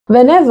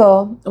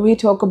Whenever we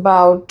talk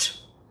about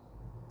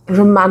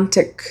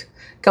romantic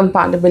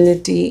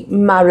compatibility,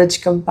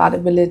 marriage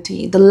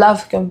compatibility, the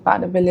love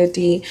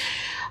compatibility,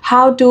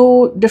 how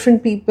do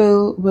different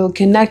people will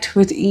connect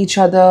with each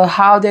other,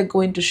 how they're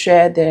going to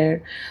share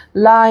their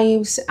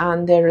lives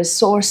and their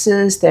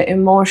resources, their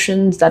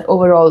emotions, that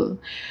overall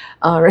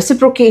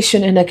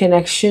reciprocation in a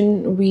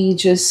connection, we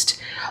just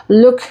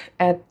look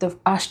at the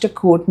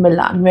Ashtakot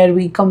Milan, where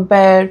we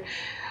compare,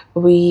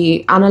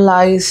 we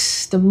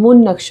analyze the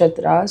moon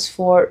nakshatras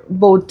for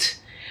both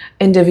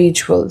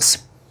individuals.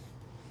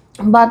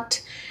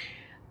 But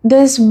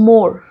there's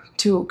more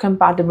to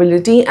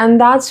compatibility, and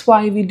that's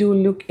why we do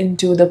look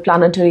into the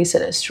planetary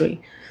synastry.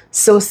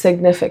 So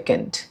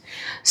significant.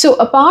 So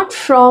apart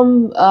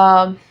from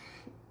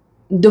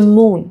the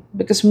moon,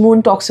 because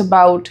moon talks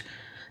about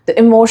the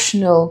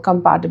emotional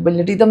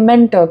compatibility, the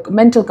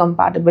mental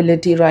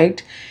compatibility,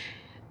 right?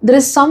 There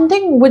is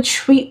something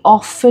which we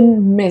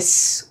often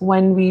miss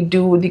when we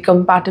do the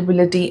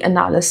compatibility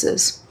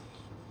analysis,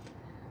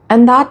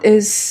 and that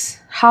is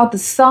how the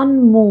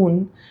sun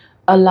moon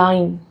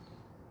align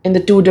in the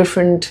two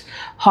different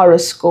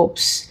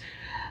horoscopes.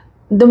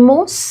 The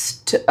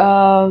most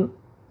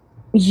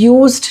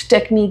used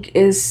technique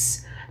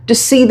is to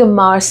see the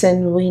Mars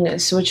and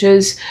Venus, which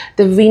is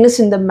the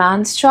Venus in the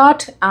man's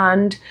chart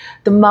and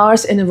the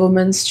Mars in a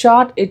woman's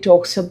chart. It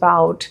talks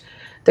about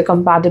the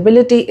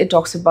compatibility, it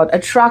talks about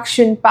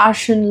attraction,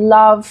 passion,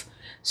 love.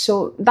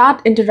 So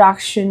that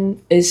interaction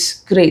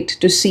is great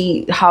to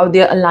see how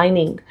they're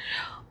aligning.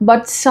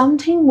 But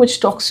something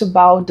which talks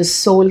about the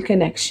soul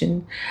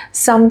connection,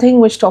 something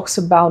which talks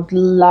about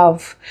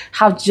love,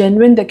 how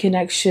genuine the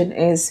connection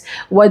is,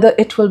 whether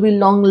it will be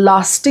long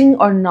lasting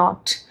or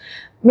not.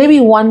 Maybe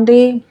one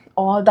day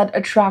all that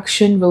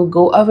attraction will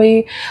go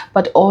away,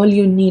 but all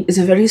you need is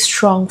a very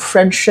strong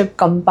friendship,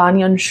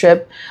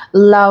 companionship,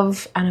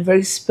 love, and a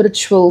very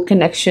spiritual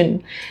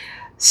connection.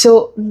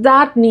 So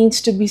that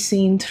needs to be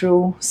seen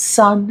through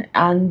sun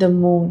and the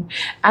moon.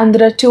 And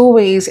there are two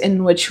ways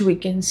in which we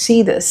can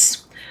see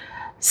this.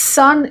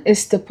 Sun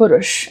is the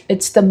Purush,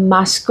 it's the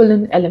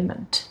masculine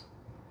element.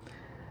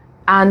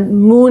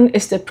 And moon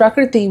is the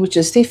Prakriti, which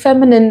is the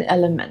feminine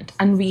element.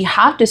 And we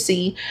have to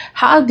see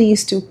how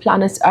these two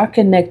planets are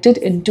connected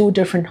in two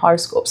different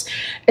horoscopes.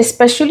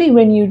 Especially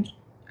when you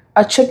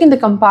are checking the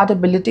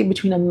compatibility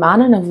between a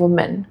man and a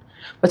woman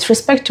with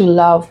respect to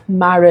love,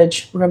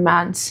 marriage,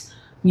 romance,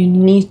 you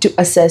need to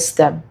assess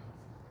them.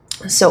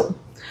 So,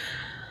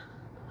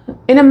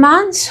 in a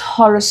man's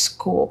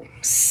horoscope,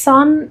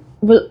 sun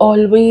will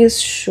always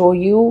show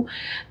you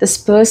this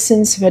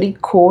person's very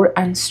core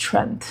and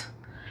strength.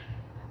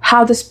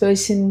 How this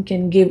person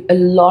can give a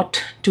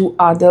lot to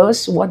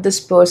others, what this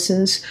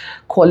person's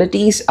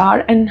qualities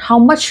are, and how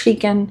much he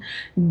can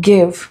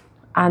give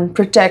and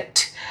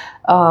protect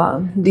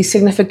the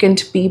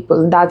significant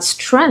people. That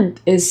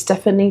strength is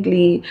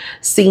definitely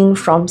seen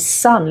from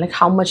sun, like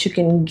how much you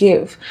can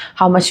give,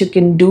 how much you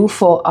can do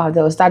for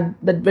others. That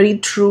very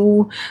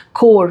true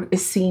core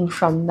is seen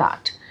from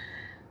that.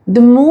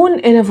 The moon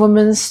in a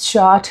woman's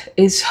chart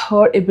is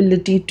her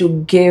ability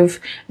to give,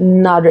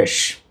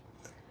 nourish.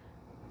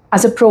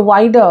 As a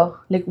provider,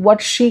 like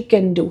what she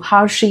can do,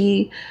 how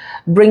she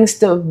brings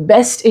the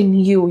best in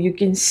you, you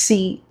can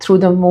see through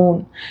the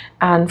moon.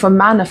 And for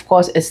man, of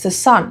course, it's the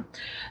sun.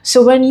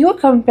 So when you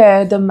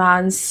compare the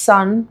man's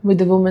sun with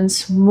the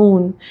woman's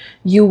moon,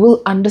 you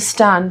will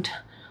understand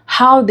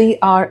how they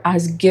are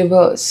as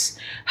givers,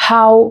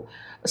 how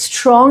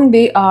strong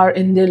they are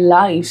in their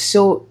lives.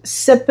 So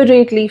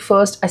separately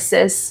first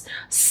assess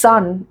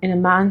sun in a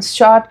man's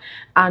chart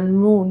and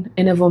moon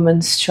in a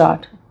woman's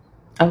chart.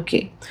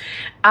 Okay.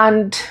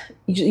 And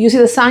you see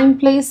the sign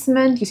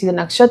placement, you see the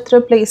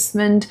nakshatra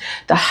placement,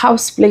 the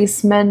house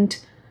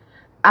placement,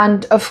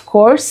 and of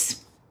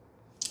course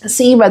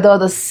see whether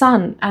the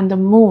sun and the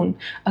moon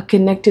are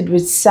connected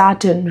with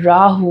Saturn,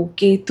 Rahu,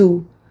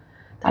 Ketu.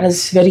 That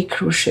is very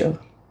crucial.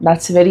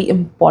 That's a very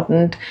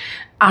important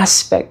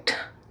aspect.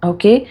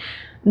 Okay,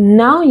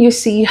 now you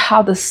see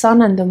how the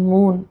sun and the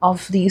moon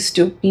of these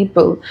two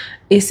people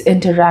is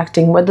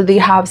interacting, whether they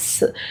have,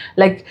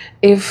 like,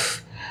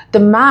 if the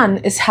man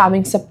is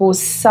having,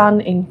 suppose,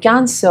 sun in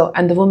Cancer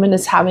and the woman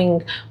is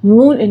having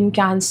moon in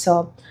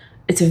Cancer,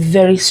 it's a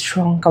very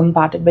strong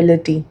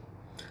compatibility.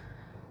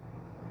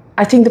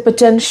 I think the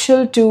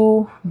potential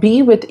to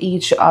be with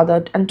each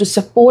other and to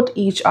support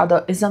each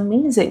other is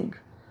amazing.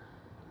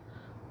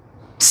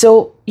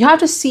 So you have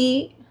to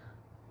see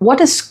what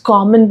is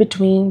common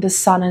between the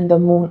sun and the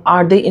moon.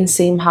 Are they in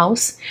same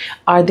house?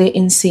 Are they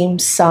in same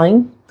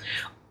sign?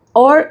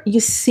 Or you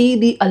see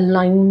the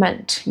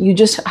alignment. You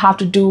just have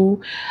to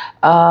do,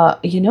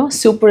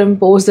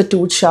 superimpose the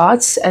two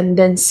charts and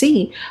then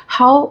see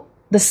how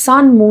the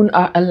sun, moon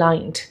are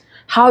aligned,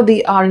 how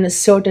they are in a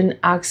certain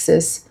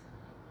axis.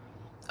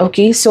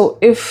 Okay, so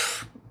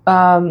if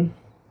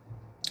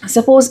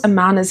suppose a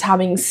man is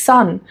having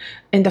sun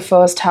in the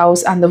first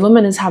house and the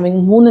woman is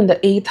having moon in the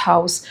 8th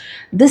house,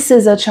 this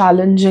is a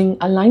challenging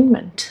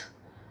alignment.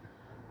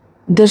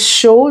 This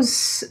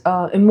shows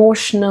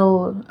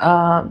emotional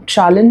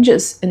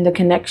challenges in the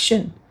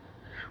connection,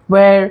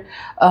 where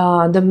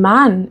the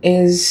man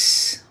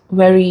is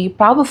very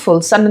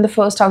powerful. Sun in the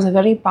first house, a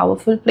very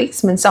powerful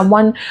placement.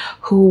 Someone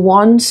who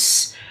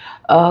wants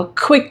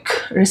quick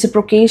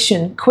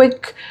reciprocation,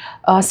 quick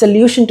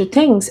solution to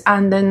things.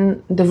 And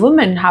then the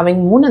woman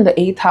having moon in the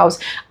 8th house,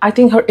 I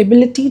think her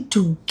ability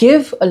to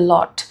give a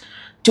lot,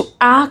 to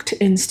act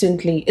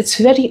instantly, it's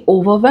very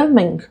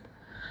overwhelming.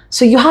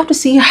 So you have to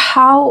see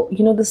how,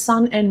 the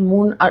sun and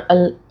moon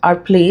are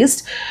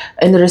placed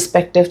in the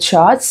respective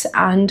charts,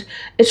 and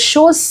it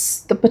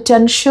shows the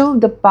potential,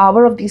 the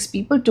power of these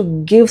people to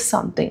give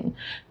something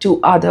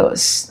to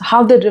others,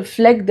 how they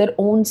reflect their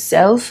own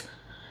self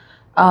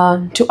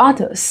to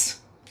others.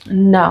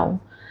 Now,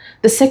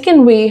 the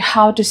second way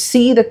how to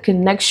see the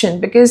connection,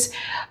 because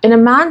in a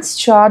man's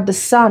chart the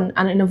sun,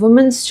 and in a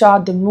woman's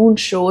chart the moon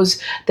shows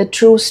the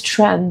true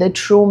strength, the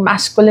true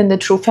masculine, the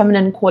true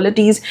feminine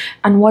qualities,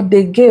 and what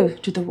they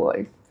give to the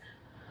world.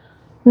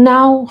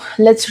 Now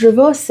let's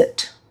reverse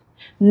it.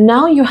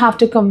 Now you have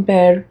to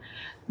compare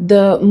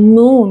the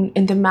moon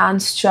in the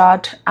man's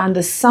chart and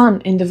the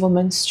sun in the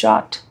woman's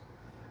chart,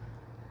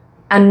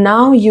 and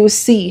now you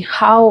see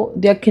how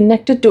they are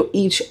connected to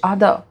each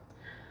other.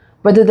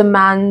 Whether the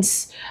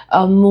man's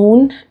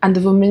moon and the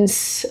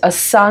woman's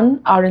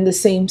sun are in the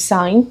same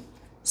sign,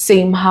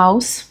 same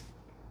house.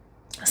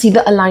 See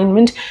the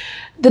alignment.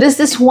 There is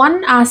this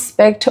one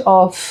aspect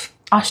of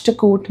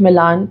Ashtakut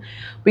Milan,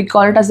 we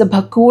call it as the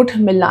Bhakut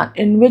Milan,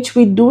 in which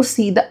we do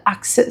see the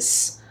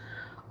axis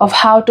of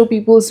how two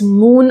people's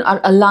moon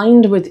are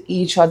aligned with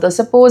each other.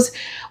 Suppose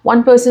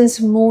one person's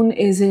moon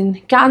is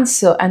in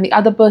Cancer and the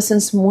other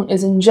person's moon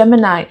is in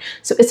Gemini.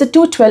 So it's a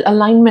 212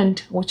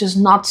 alignment, which is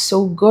not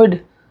so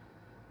good.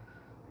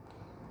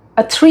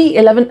 A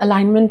 311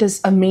 alignment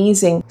is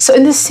amazing. So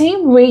in the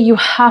same way, you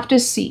have to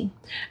see.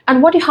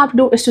 And what you have to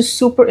do is to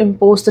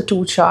superimpose the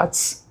two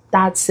charts.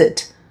 That's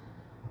it.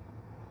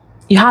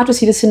 You have to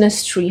see the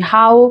synastry,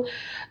 how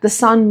the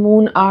sun,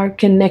 moon are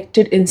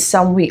connected in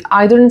some way,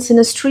 either in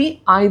synastry,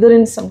 either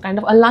in some kind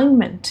of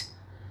alignment.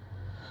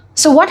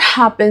 So what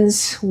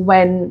happens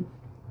when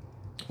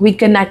we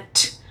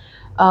connect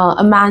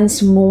a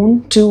man's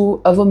moon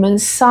to a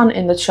woman's sun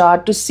in the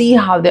chart to see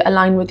how they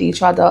align with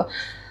each other?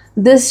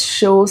 This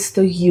shows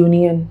the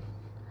union.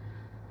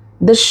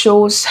 This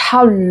shows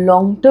how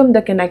long-term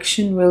the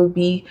connection will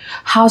be,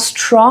 how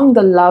strong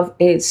the love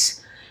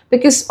is.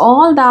 Because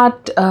all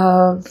that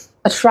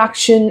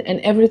attraction and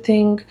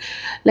everything,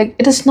 like,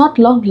 it is not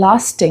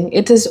long-lasting.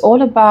 It is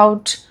all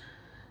about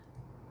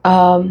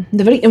the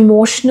very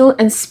emotional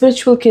and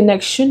spiritual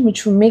connection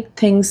which will make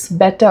things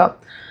better.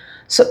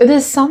 So it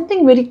is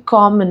something very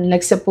common,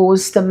 like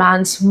suppose the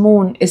man's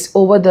moon is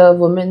over the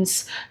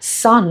woman's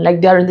sun,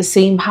 like they are in the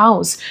same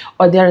house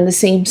or they are in the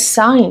same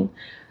sign.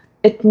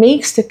 It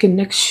makes the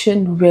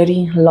connection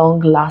very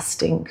long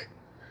lasting.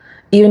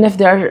 Even if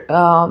they're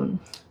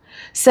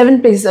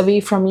 7 places away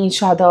from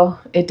each other,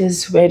 it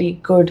is very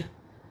good.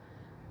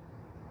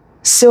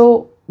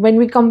 So when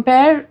we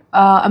compare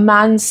a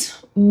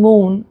man's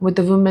moon with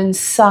the woman's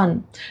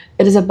sun,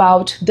 it is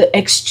about the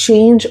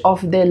exchange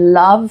of their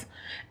love,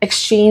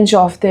 exchange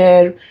of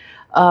their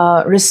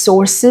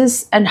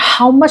resources, and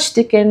how much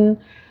they can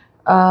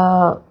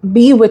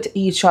be with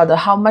each other,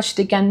 how much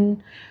they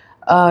can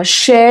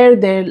share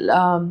their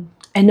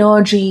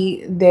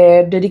energy,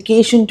 their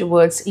dedication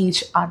towards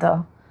each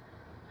other.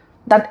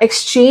 That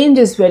exchange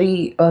is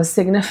very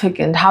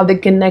significant, how they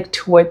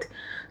connect with.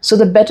 So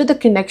the better the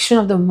connection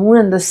of the moon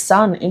and the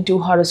sun into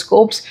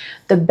horoscopes,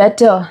 the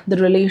better the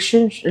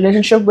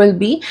relationship will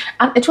be,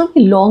 and it will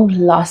be long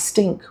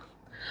lasting.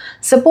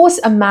 Suppose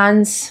a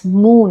man's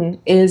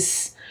moon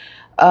is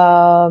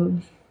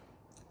in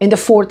the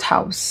 4th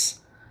house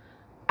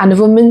and a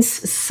woman's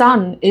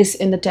sun is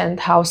in the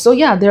 10th house. So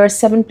yeah, there are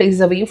 7 places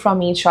away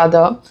from each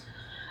other,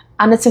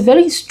 and it's a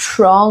very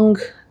strong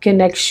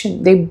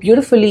connection. They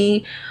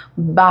beautifully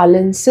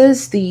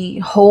balances the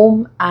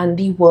home and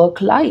the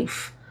work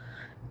life.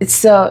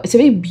 It's a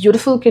very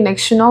beautiful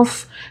connection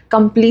of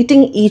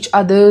completing each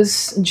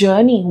other's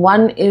journey.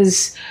 One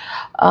is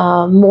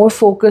more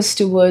focused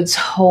towards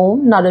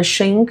home,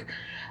 nourishing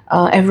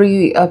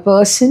every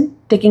person,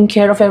 taking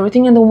care of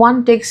everything, and the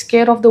one takes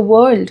care of the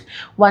world.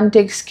 One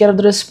takes care of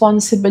the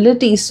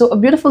responsibilities. So a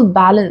beautiful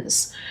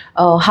balance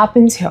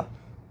happens here.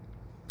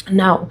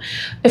 Now,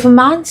 if a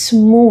man's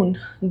moon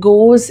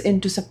goes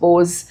into,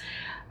 suppose,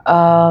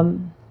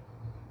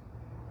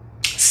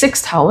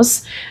 6th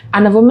house,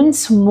 and a woman's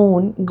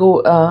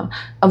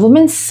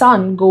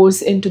sun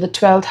goes into the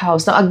 12th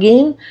house. Now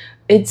again,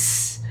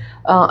 it's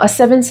a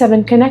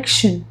 7-7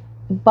 connection.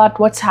 But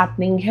what's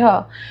happening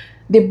here?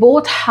 They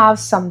both have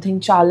something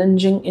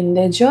challenging in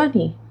their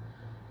journey.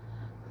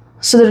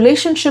 So the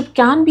relationship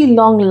can be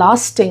long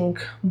lasting,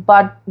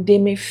 but they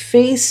may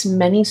face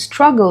many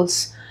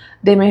struggles.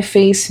 They may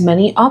face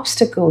many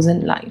obstacles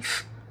in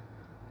life.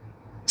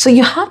 So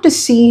you have to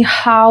see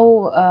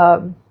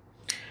how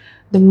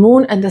the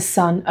moon and the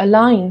sun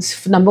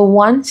aligns. Number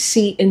one,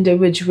 see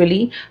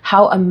individually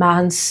how a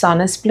man's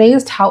sun is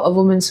placed, how a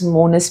woman's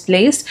moon is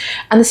placed.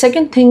 And the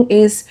second thing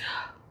is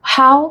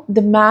how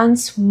the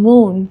man's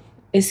moon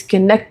is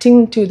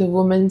connecting to the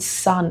woman's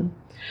sun,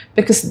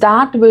 because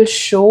that will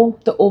show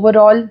the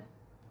overall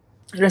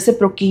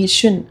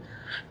reciprocation,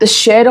 the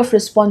share of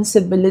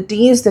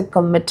responsibilities, the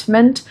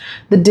commitment,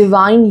 the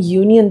divine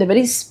union, the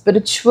very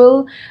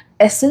spiritual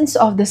essence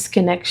of this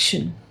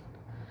connection.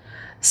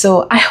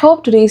 So I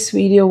hope today's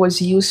video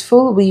was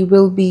useful. We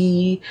will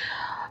be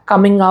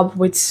coming up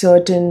with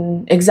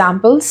certain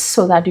examples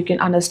so that you can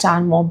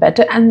understand more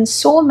better. And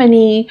so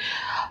many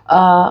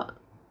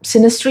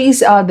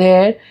synastries are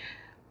there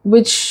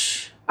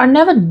which are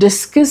never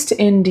discussed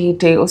in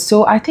detail.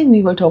 So I think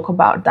we will talk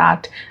about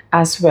that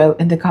as well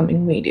in the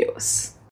coming videos.